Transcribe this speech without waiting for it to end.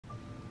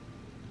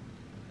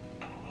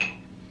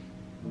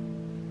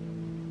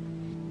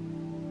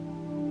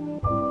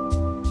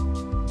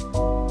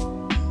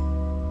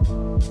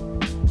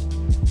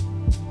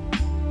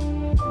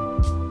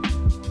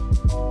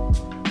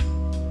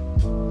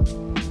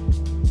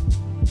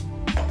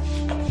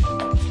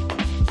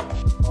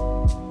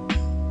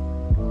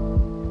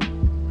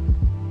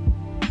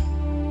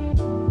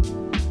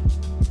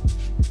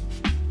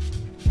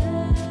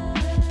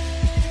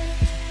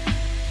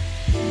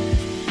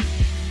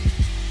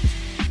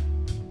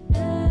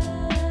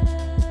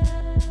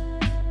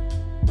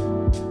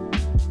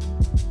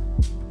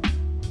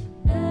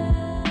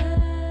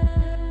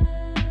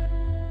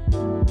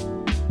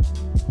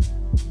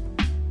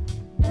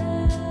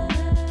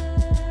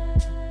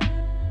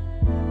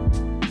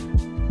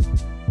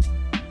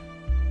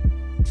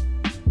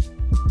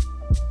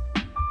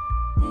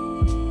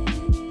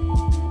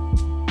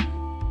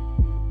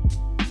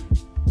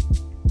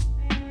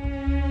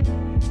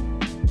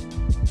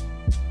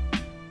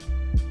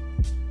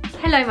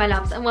Hello my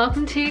loves and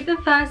welcome to the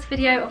first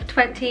video of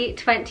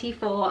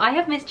 2024. I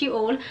have missed you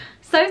all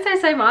so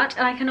much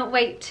and I cannot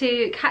wait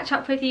to catch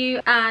up with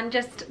you and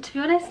just, to be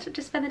honest,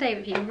 just spend the day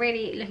with you. I'm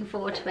really looking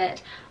forward to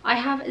it. I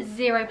have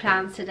zero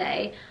plans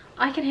today.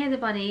 I can hear the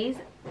bunnies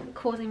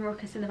causing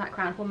ruckus in the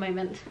background. One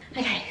moment.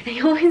 Okay, they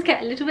always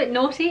get a little bit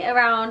naughty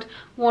around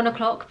 1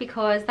 o'clock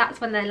because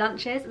that's when their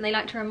lunch is and they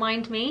like to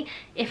remind me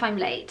if I'm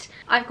late.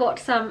 I've got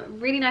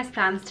some really nice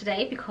plans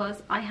today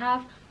because I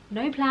have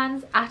no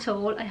plans at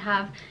all. I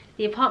have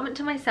the apartment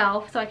to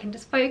myself so I can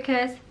just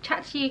focus,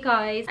 chat to you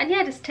guys, and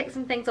yeah, just tick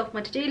some things off my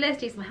to-do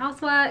list, do some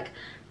housework.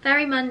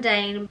 Very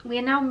mundane. We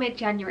are now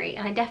mid-January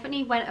and I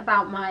definitely went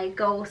about my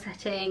goal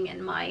setting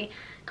and my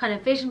kind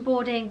of vision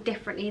boarding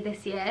differently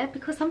this year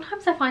because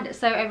sometimes I find it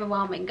so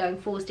overwhelming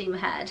going full steam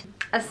ahead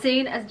as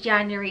soon as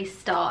January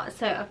starts.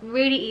 So I've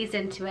really eased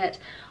into it.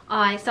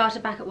 I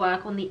started back at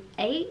work on the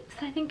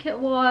 8th, I think it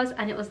was,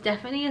 and it was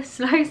definitely a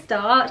slow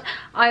start.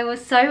 I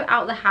was so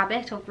out the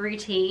habit of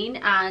routine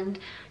and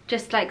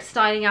just like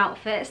styling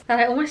outfits that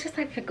I almost just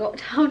like forgot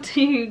how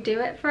to do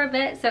it for a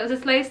bit. So it was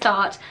a slow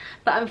start,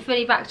 but I'm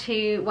fully back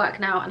to work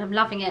now and I'm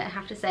loving it. I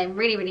have to say, I'm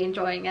really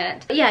enjoying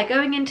it. But yeah,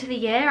 going into the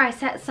year, I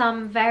set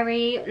some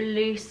very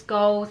loose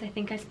goals. I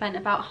think I spent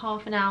about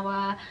half an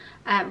hour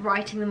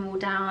writing them all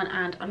down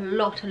and a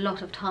lot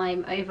of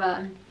time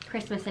over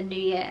Christmas and New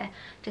Year,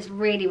 just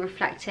really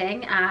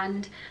reflecting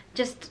and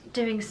just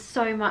doing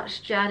so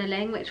much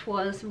journaling, which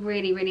was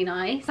really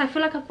nice. I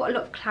feel like I've got a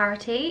lot of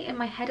clarity in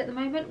my head at the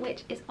moment,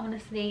 which is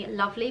honestly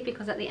lovely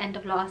because at the end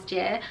of last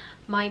year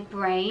my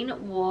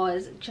brain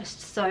was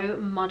just so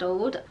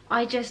muddled.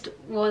 I just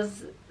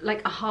was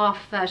like a half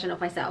version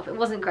of myself. It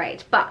wasn't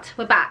great, but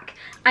we're back.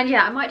 And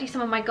yeah, I might do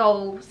some of my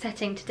goal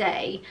setting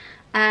today,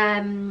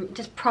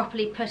 just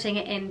properly putting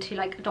it into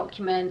like a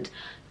document,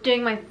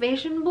 doing my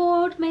vision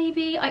board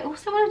maybe. I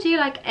also want to do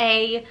like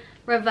a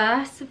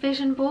reverse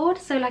vision board,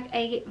 so like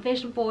a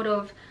vision board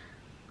of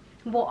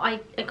what I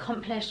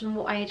accomplished and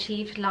what I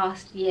achieved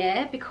last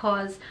year,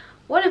 because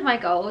one of my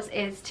goals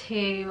is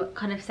to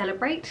kind of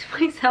celebrate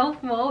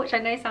myself more, which I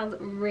know sounds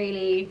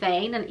really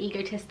vain and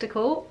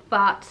egotistical,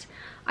 but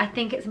I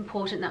think it's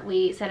important that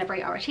we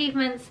celebrate our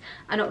achievements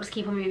and not just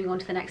keep on moving on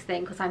to the next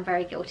thing, because I'm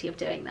very guilty of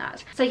doing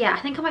that. So yeah,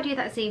 I think I might do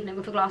that this evening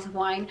with a glass of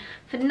wine.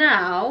 For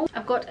now,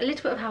 I've got a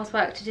little bit of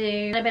housework to do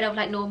and a bit of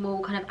like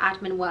normal kind of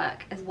admin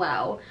work as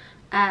well.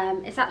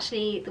 It's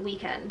actually the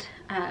weekend,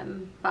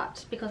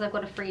 but because I've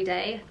got a free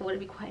day, I thought it'd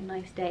be quite a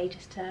nice day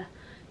just to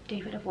do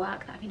a bit of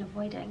work that I've been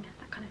avoiding,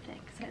 that kind of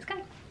thing. So let's go.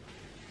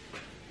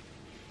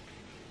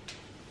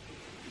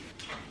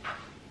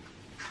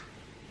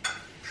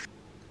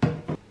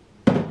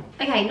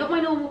 Okay, not my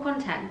normal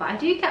content, but I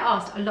do get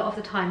asked a lot of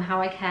the time how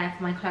I care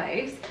for my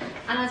clothes,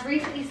 and I was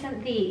recently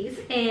sent these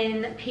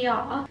in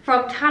PR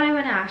from Tallow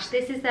and Ash.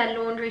 This is their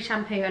laundry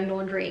shampoo and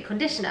laundry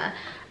conditioner,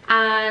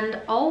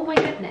 and oh my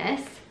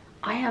goodness,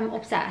 I am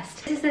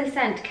obsessed. This is the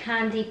scent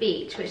Candy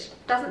Beach, which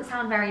doesn't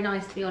sound very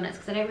nice to be honest,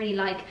 because I don't really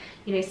like,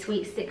 you know,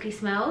 sweet sickly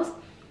smells,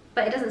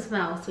 but it doesn't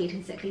smell sweet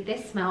and sickly.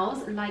 This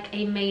smells like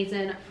a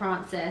Maison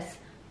Francis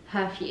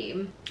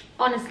perfume.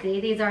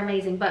 Honestly, these are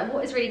amazing, but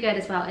what is really good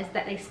as well is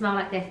that they smell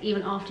like this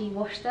even after you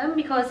wash them,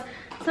 because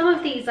some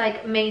of these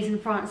like Maison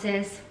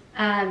Francis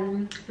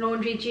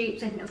laundry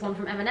dupes, I think there's one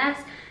from M&S,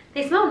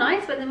 they smell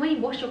nice, but then when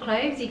you wash your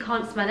clothes you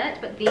can't smell it.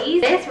 But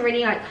this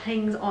really like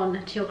clings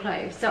on to your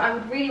clothes, so I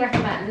would really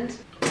recommend.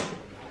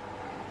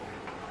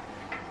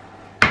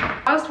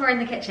 Whilst we're in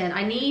the kitchen,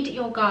 I need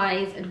your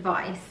guys'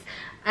 advice.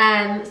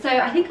 So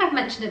I think I've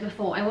mentioned it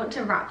before, I want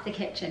to wrap the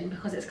kitchen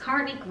because it's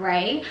currently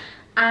grey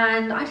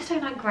and I just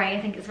don't like grey.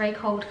 I think it's a very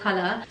cold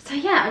colour. So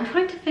yeah, I'm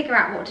trying to figure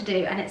out what to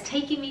do and it's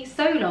taking me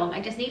so long.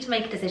 I just need to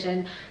make a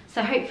decision.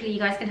 So hopefully you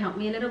guys can help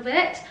me a little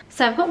bit.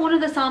 So I've got one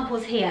of the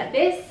samples here.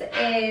 This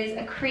is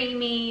a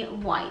creamy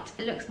white.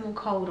 It looks more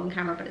cold on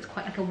camera, but it's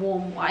quite like a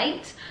warm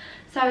white.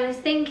 So I was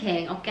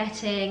thinking of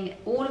getting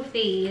all of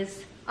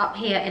these up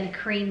here in a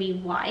creamy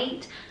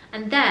white.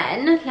 And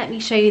then let me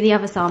show you the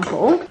other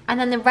sample. And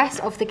then the rest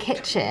of the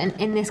kitchen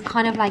in this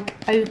kind of like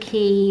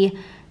oaky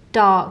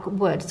dark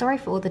wood. Sorry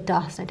for all the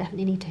dust, I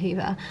definitely need to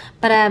hoover.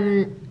 But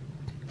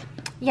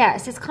yeah,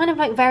 it's this kind of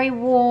like very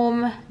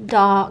warm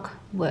dark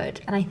wood,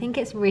 and I think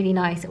it's really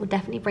nice. It will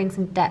definitely bring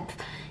some depth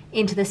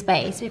into the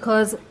space,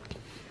 because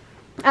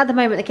at the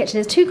moment the kitchen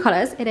is two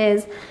colours. It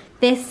is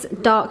this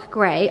dark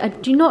grey. I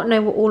do not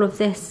know what all of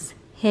this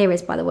here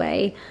is, by the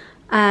way.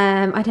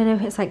 I don't know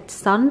if it's like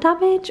sun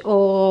damage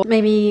or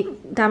maybe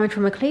damage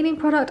from a cleaning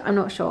product, I'm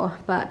not sure,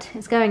 but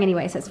it's going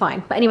anyway, so it's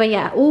fine. But anyway,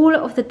 yeah, all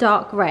of the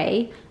dark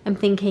grey I'm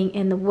thinking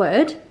in the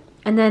wood,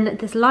 and then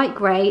this light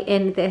grey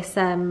in this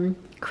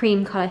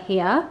cream colour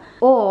here.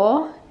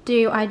 Or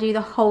do I do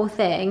the whole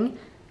thing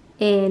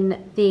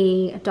in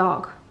the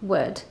dark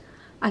wood?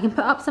 I can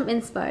put up some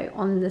inspo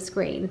on the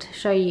screen to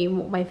show you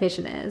what my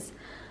vision is.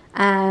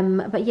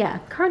 But yeah,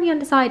 currently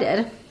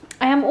undecided.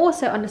 I am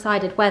also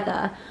undecided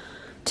whether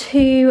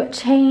to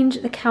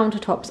change the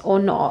countertops or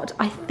not.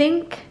 I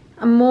think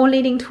I'm more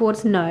leaning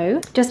towards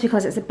no, just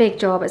because it's a big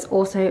job. It's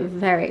also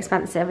very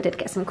expensive. I did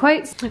get some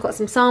quotes. I've got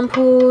some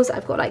samples.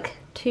 I've got like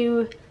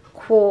 2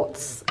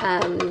 quartz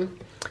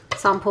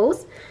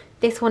samples.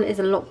 This one is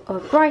a lot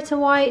of brighter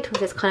white with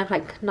this kind of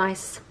like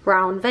nice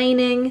brown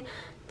veining.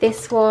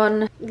 This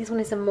one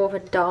is a more of a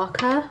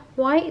darker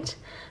white,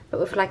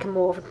 but with like a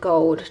more of a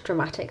gold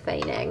dramatic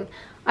veining.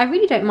 I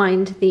really don't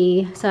mind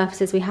the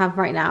surfaces we have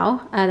right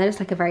now. They're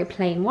just like a very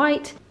plain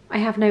white. I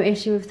have no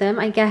issue with them.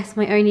 I guess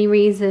my only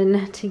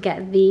reason to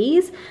get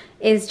these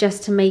is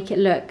just to make it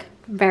look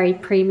very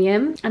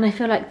premium. And I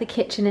feel like the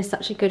kitchen is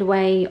such a good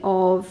way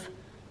of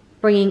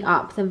bringing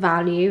up the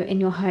value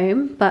in your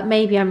home. But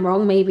maybe I'm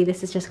wrong. Maybe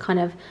this is just kind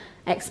of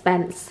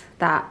expense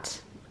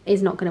that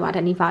is not going to add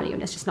any value,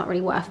 and it's just not really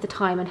worth the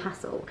time and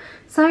hassle.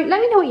 So let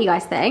me know what you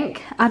guys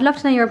think. I'd love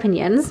to know your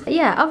opinions. But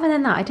yeah, other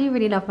than that, I do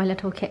really love my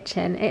little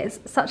kitchen. It's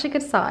such a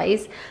good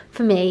size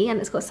for me,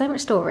 and it's got so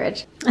much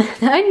storage.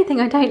 The only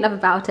thing I don't love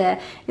about it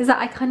is that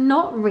I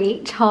cannot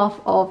reach half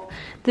of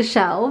the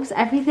shelves.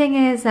 Everything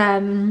is,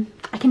 I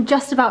can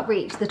just about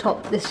reach the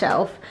top of this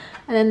shelf,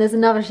 and then there's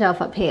another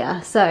shelf up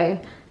here.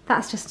 So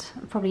that's just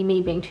probably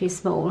me being too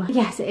small.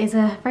 Yes, it is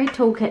a very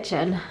tall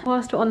kitchen.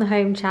 Whilst we're on the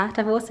home chat,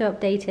 I've also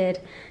updated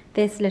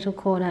this little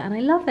corner and I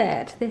love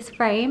it. This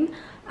frame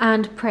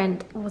and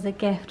print was a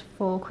gift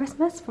for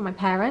Christmas from my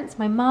parents.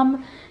 My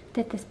mum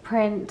did this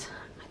print.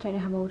 I don't know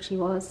how old she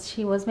was.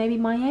 She was maybe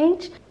my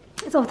age.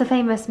 It's of the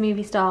famous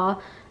movie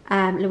star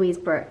Louise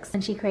Brooks,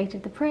 and she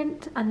created the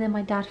print, and then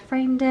my dad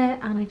framed it,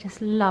 and I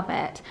just love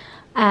it.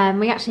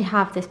 We actually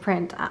have this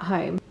print at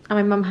home, and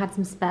my mum had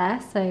some spare,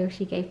 so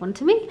she gave one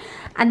to me.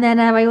 And then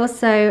I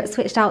also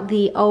switched out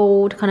the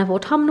old kind of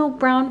autumnal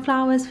brown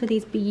flowers for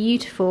these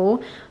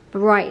beautiful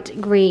bright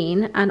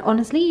green, and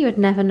honestly you would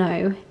never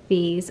know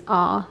these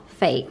are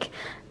fake.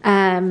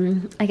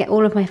 I get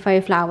all of my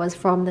faux flowers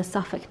from the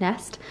Suffolk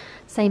Nest,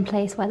 same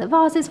place where the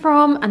vase is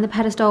from, and the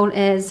pedestal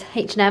is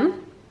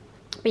H&M.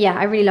 But yeah,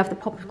 I really love the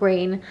pop of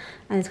green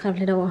and this kind of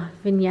little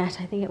vignette.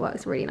 I think it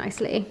works really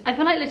nicely. I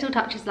feel like little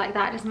touches like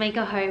that just make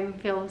a home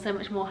feel so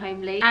much more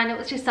homely, and it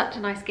was just such a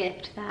nice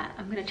gift that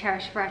I'm going to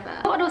cherish forever.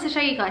 I thought I'd also show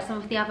you guys some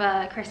of the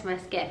other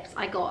Christmas gifts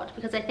I got,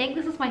 because I think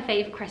this was my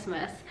favourite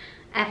Christmas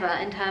ever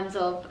in terms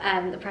of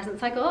the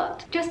presents I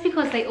got, just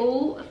because they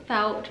all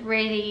felt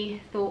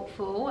really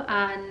thoughtful,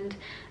 and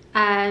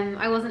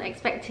I wasn't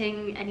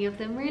expecting any of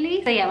them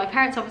really. So yeah, my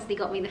parents obviously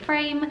got me the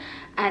frame,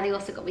 and they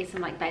also got me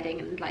some like bedding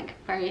and like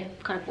very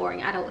kind of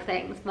boring adult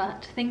things,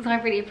 but things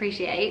I really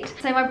appreciate.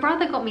 So my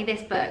brother got me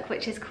this book,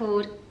 which is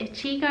called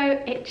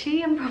Ichigo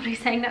Ichi, I'm probably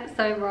saying that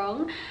so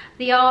wrong,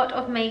 The Art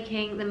of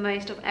Making the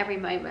Most of Every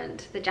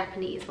Moment the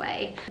Japanese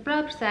Way. The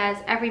blurb says,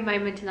 every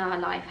moment in our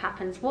life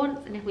happens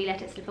once, and if we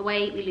let it slip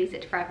away, we lose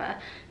it forever.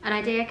 An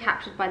idea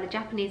captured by the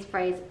Japanese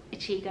phrase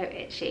Ichigo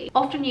Ichi,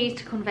 often used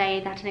to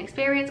convey that an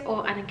experience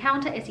or an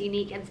encounter is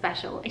unique and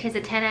special. It is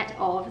a tenet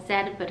of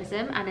Zen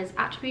Buddhism and is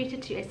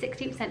attributed to a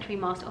 16th century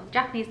master of the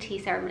Japanese tea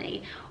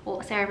ceremony,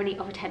 or ceremony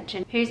of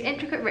attention, whose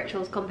intricate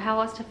rituals compel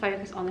us to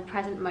focus on the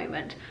present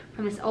moment.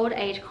 From this old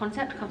age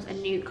concept comes a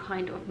new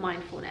kind of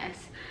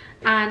mindfulness.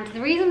 And the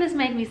reason this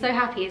made me so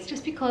happy is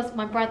just because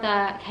my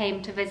brother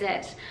came to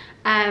visit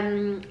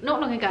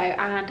not long ago,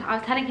 and I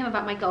was telling him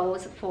about my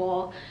goals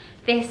for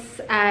this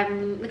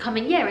the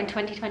coming year in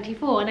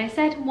 2024, and I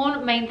said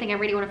one main thing I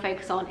really want to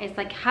focus on is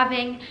like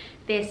having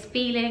this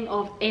feeling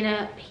of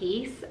inner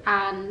peace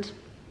and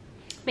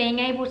being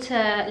able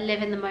to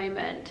live in the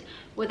moment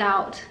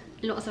without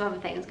lots of other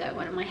things going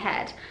on in my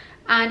head.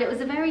 And it was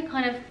a very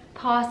kind of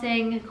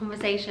passing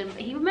conversation,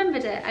 but he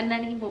remembered it, and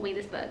then he bought me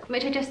this book,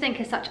 which I just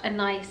think is such a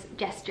nice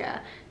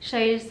gesture.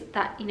 Shows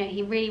that, you know,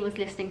 he really was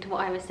listening to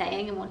what I was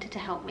saying and wanted to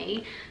help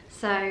me.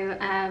 So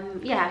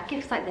yeah,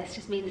 gifts like this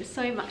just mean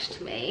so much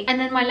to me. And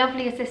then my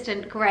lovely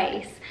assistant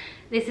Grace,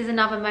 this is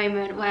another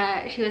moment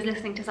where she was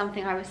listening to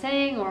something I was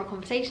saying or a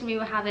conversation we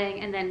were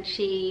having, and then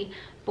she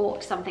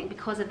bought something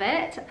because of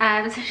it.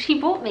 So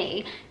she bought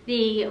me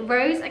the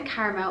Rose and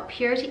Caramel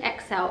Purity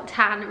XL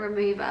Tan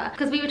Remover,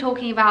 because we were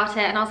talking about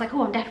it and I was like,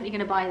 oh, I'm definitely going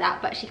to buy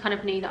that, but she kind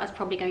of knew that I was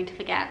probably going to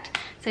forget,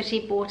 so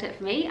she bought it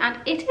for me, and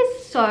it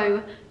is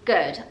so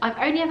good. I've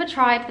only ever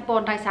tried the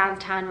Bondi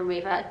Sands Tan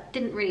Remover,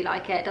 didn't really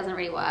like it, doesn't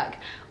really work,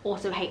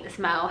 also hate the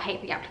smell,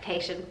 hate the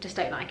application, just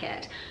don't like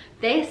it.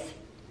 This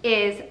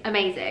is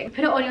amazing.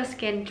 Put it on your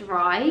skin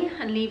dry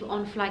and leave it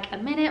on for like a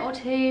minute or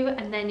two,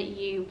 and then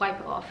you wipe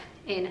it off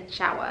in the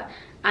shower,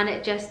 and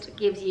it just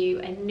gives you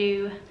a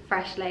new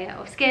fresh layer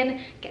of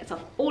skin, gets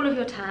off all of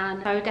your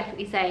tan. I would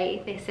definitely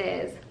say this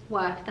is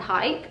worth the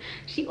hype.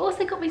 She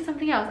also got me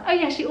something else. Oh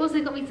yeah, she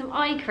also got me some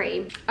eye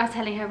cream. I was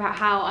telling her about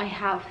how I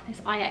have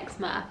this eye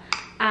eczema,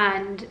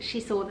 and she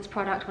saw this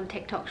product on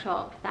TikTok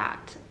Shop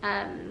that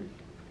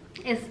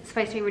is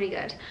supposed to be really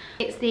good.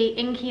 It's the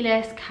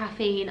Inky-less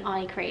caffeine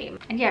eye cream,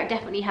 and yeah, it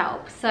definitely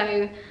helps.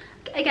 So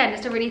again,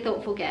 just a really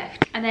thoughtful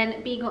gift. And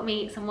then B got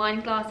me some wine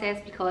glasses,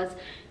 because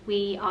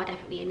we are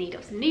definitely in need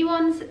of some new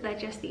ones. They're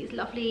just these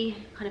lovely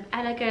kind of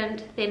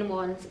elegant thin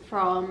ones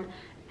from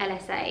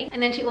LSA.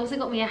 And then she also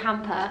got me a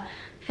hamper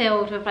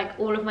filled with like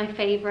all of my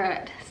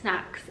favorite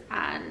snacks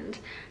and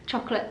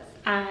chocolates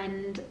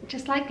and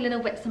just like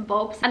little bits and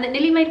bobs, and it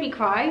nearly made me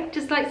cry,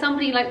 just like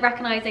somebody like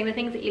recognizing the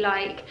things that you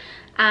like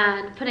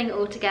and putting it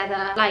all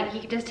together. Like,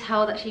 you could just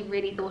tell that she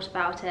really thought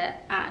about it,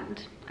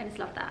 and I just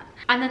love that.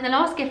 And then the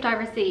last gift I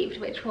received,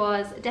 which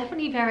was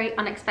definitely very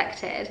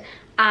unexpected,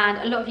 and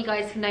a lot of you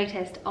guys have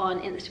noticed on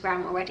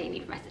Instagram already and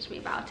you've messaged me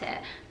about it,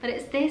 but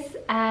it's this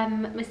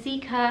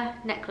Masika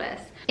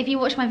necklace. If you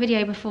watched my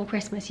video before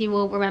Christmas, you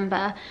will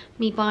remember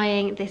me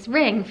buying this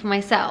ring for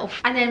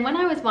myself. And then when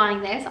I was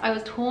buying this, I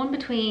was torn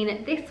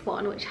between this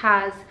one, which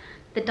has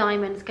the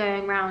diamonds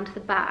going around the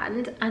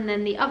band, and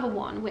then the other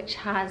one which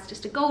has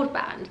just a gold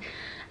band.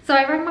 So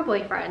I rang my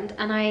boyfriend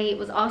and I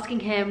was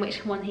asking him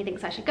which one he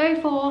thinks I should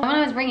go for. And when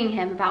I was ringing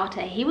him about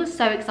it, he was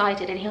so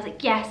excited and he was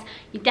like, yes,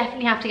 you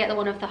definitely have to get the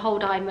one of the whole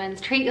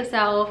diamonds, treat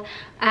yourself.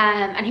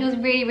 And he was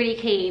really, really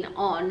keen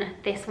on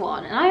this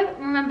one. And I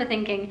remember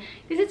thinking,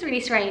 this is really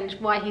strange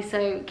why he's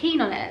so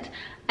keen on it.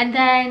 And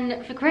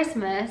then for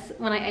Christmas,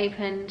 when I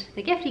opened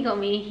the gift he got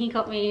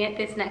me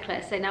this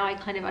necklace. So now I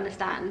kind of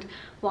understand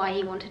why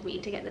he wanted me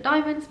to get the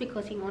diamonds,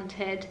 because he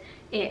wanted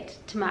it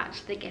to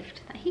match the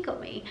gift that he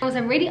got me. It was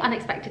a really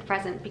unexpected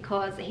present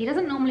because he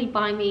doesn't normally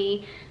buy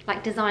me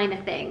like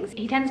designer things.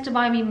 He tends to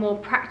buy me more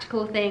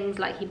practical things,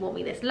 like he bought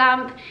me this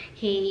lamp.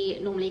 He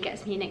normally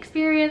gets me an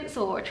experience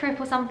or a trip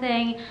or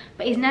something,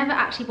 but he's never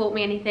actually bought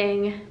me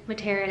anything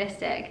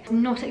materialistic.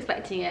 I'm not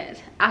expecting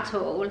it at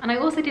all. And I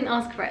also didn't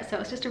ask for it, so it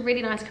was just a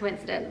really nice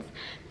coincidence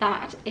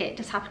that it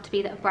just happened to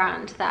be that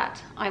brand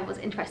that I was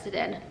interested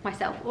in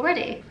myself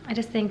already. I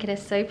just think it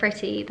is so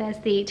pretty. There's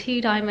the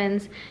 2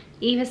 diamonds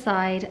either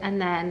side, and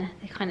then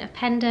the kind of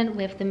pendant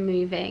with the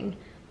moving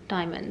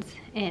diamonds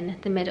in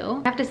the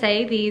middle. I have to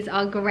say, these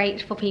are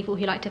great for people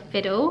who like to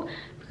fiddle,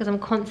 because I'm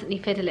constantly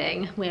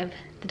fiddling with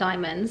the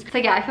diamonds. So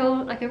yeah, I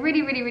feel like a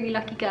really, really, really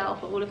lucky girl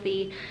for all of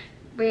the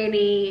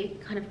really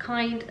kind of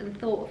kind and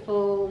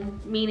thoughtful,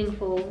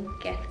 meaningful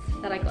gifts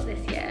that I got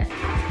this year.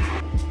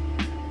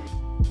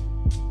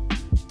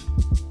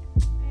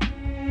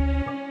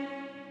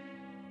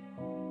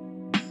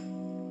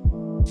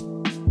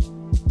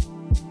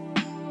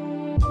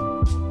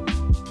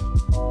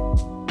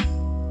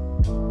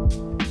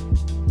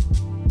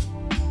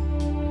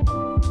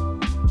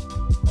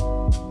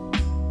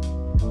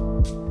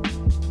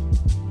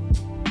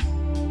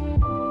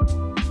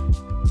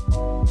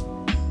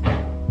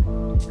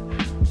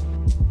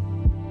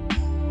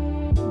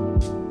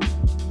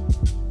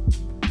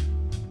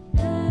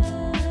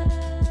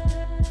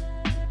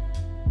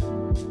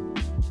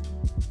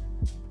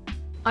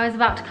 I was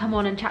about to come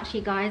on and chat to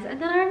you guys,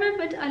 and then I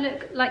remembered I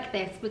look like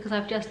this because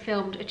I've just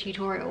filmed a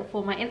tutorial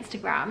for my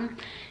Instagram.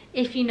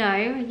 If you know,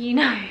 you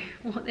know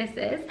what this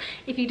is.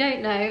 If you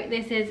don't know,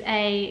 this is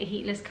a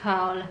heatless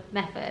curl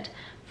method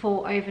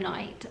for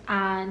overnight,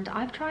 and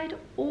I've tried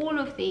all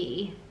of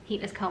the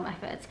heatless curl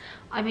methods.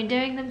 I've been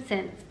doing them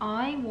since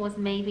I was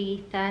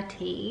maybe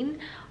 13.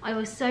 I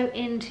was so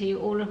into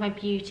all of my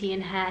beauty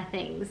and hair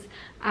things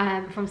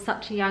from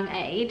such a young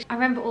age. I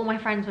remember all my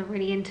friends were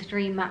really into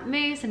Dream Matte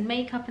Mousse and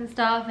makeup and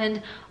stuff,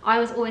 and I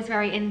was always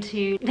very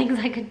into things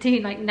I could do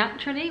like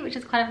naturally, which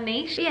is kind of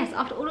niche. But yes,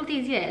 after all of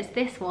these years,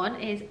 this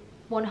one is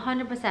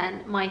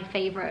 100% my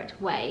favorite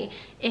way.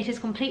 It is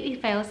completely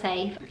fail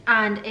safe,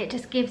 and it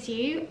just gives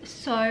you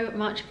so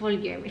much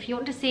volume. If you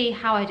want to see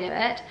how I do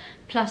it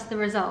plus the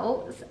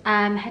results,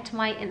 head to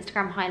my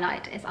Instagram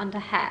highlight. It's under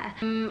hair.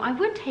 I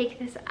would take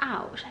this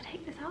out. Should I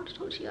take this out to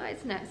talk to you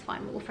guys? No, it's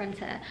fine, we're all friends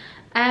here.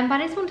 But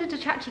I just wanted to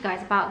chat to you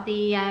guys about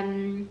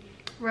the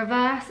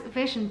reverse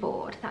vision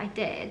board that I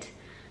did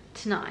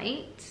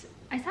tonight.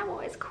 Is that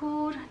what it's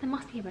called? There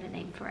must be a better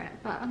name for it,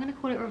 but I'm gonna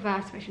call it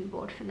reverse vision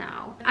board for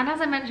now. And as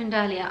I mentioned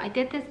earlier, I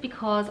did this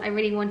because I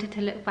really wanted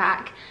to look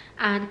back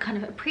and kind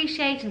of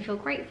appreciate and feel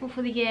grateful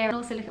for the year, and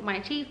also look at my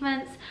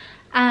achievements.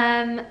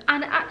 And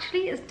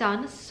actually it's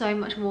done so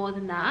much more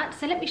than that.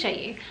 So let me show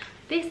you.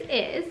 This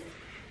is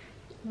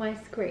my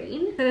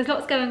screen. So there's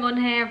lots going on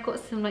here. I've got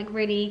some like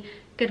really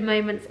good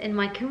moments in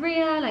my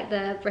career, like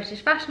the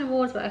British Fashion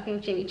Awards, working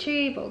with Jimmy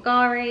Choo,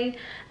 Bulgari,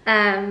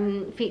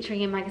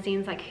 featuring in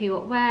magazines like Who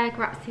What Wear,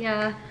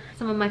 Grazia,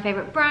 some of my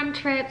favourite brand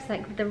trips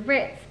like the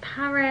Ritz,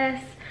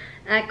 Paris,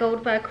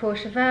 Goldberg,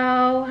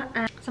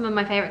 Courchevel, some of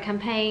my favourite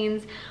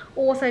campaigns,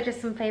 also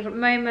just some favourite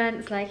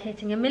moments like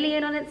hitting 1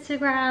 million on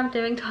Instagram,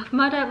 doing Tough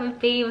Mudder with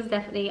B was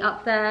definitely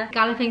up there,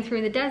 galloping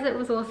through the desert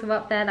was also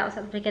up there, that was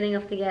at the beginning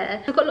of the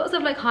year. I've got lots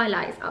of like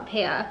highlights up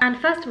here, and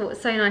first of all,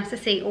 it's so nice to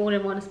see all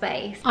in one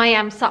space. I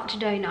am such a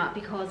donut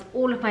because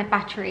all of my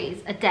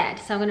batteries are dead,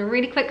 so I'm going to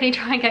really quickly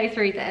try and go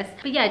through this.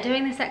 But yeah,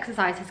 doing this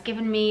exercise has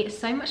given me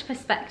so much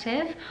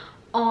perspective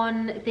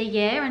on the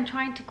year, and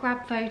trying to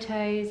grab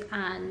photos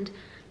and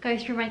go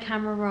through my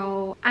camera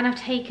roll, and I've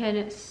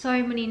taken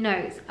so many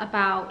notes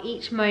about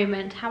each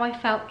moment, how I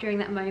felt during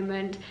that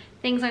moment,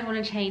 things I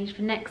want to change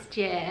for next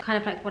year, kind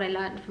of like what I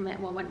learned from it,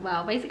 what went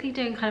well, basically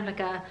doing kind of like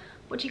a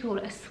what do you call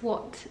it, a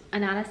SWOT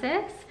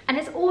analysis. And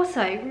it's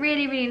also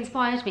really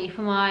inspired me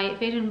for my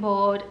vision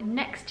board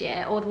next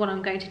year, or the one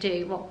I'm going to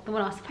do, well, the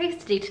one I was supposed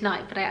to do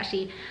tonight, but I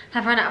actually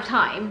have run out of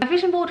time. My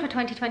vision board for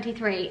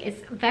 2023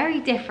 is very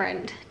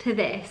different to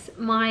this.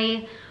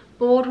 My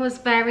board was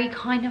very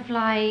kind of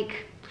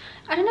like,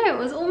 I don't know, it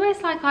was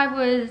almost like I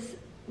was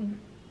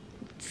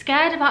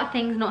scared about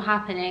things not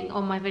happening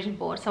on my vision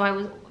board, so I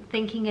was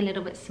thinking a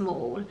little bit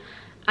small,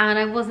 and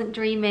I wasn't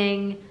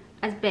dreaming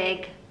as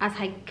big as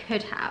I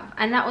could have.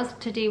 And that was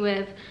to do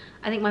with,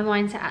 I think, my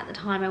mindset at the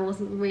time. I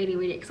wasn't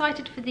really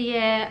excited for the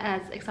year,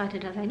 as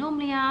excited as I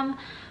normally am.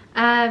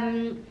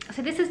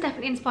 So this has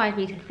definitely inspired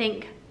me to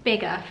think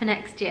bigger for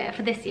next year,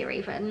 for this year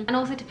even, and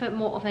also to put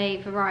more of a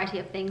variety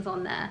of things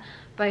on there,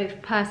 both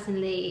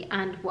personally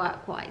and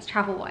work-wise,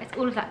 travel-wise,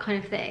 all of that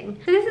kind of thing.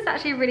 So this is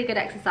actually a really good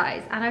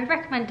exercise, and I would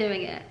recommend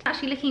doing it.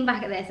 Actually, looking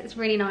back at this, it's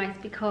really nice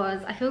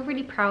because I feel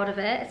really proud of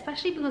it,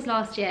 especially because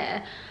last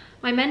year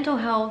my mental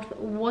health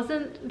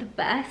wasn't the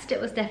best. It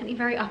was definitely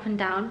very up and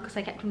down because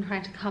I kept on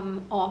trying to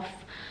come off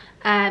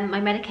my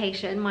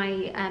medication,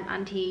 my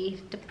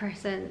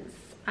antidepressants,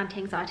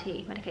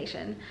 anti-anxiety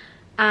medication.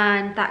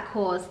 And that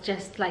caused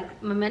just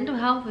like, my mental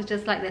health was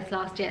just like this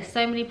last year.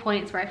 So many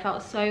points where I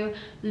felt so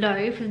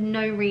low for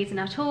no reason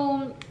at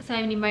all. So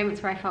many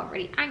moments where I felt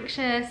really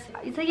anxious.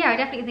 So yeah, I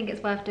definitely think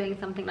it's worth doing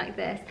something like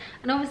this.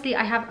 And obviously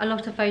I have a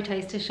lot of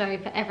photos to show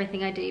for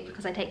everything I do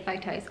because I take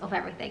photos of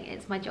everything.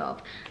 It's my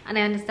job. And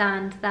I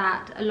understand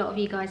that a lot of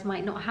you guys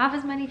might not have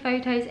as many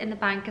photos in the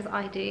bank as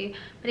I do.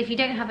 But if you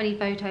don't have any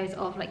photos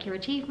of like your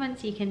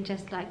achievements, you can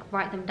just like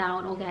write them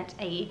down or get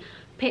a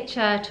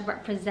picture to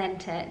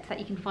represent it that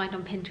you can find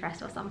on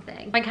Pinterest or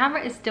something. My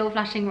camera is still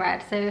flashing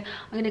red, so I'm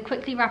going to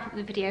quickly wrap up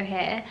the video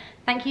here.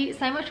 Thank you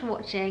so much for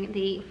watching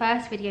the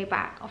first video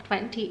back of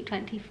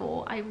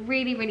 2024. I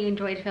really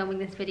enjoyed filming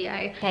this video.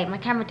 Okay, my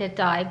camera did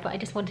die, but I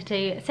just wanted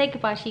to say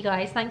goodbye to you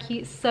guys. Thank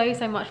you so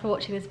much for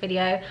watching this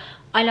video.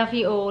 I love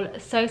you all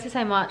so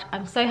much.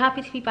 I'm so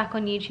happy to be back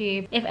on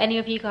YouTube. If any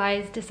of you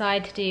guys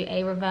decide to do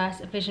a reverse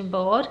vision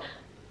board,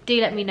 do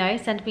let me know.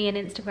 Send me an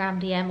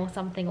Instagram DM or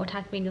something, or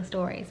tag me in your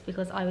stories,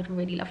 because I would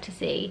really love to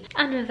see.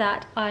 And with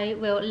that, I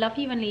will love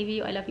you and leave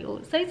you. I love you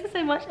all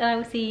so much, and I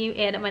will see you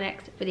in my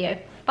next video.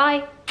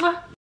 Bye.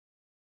 Mwah.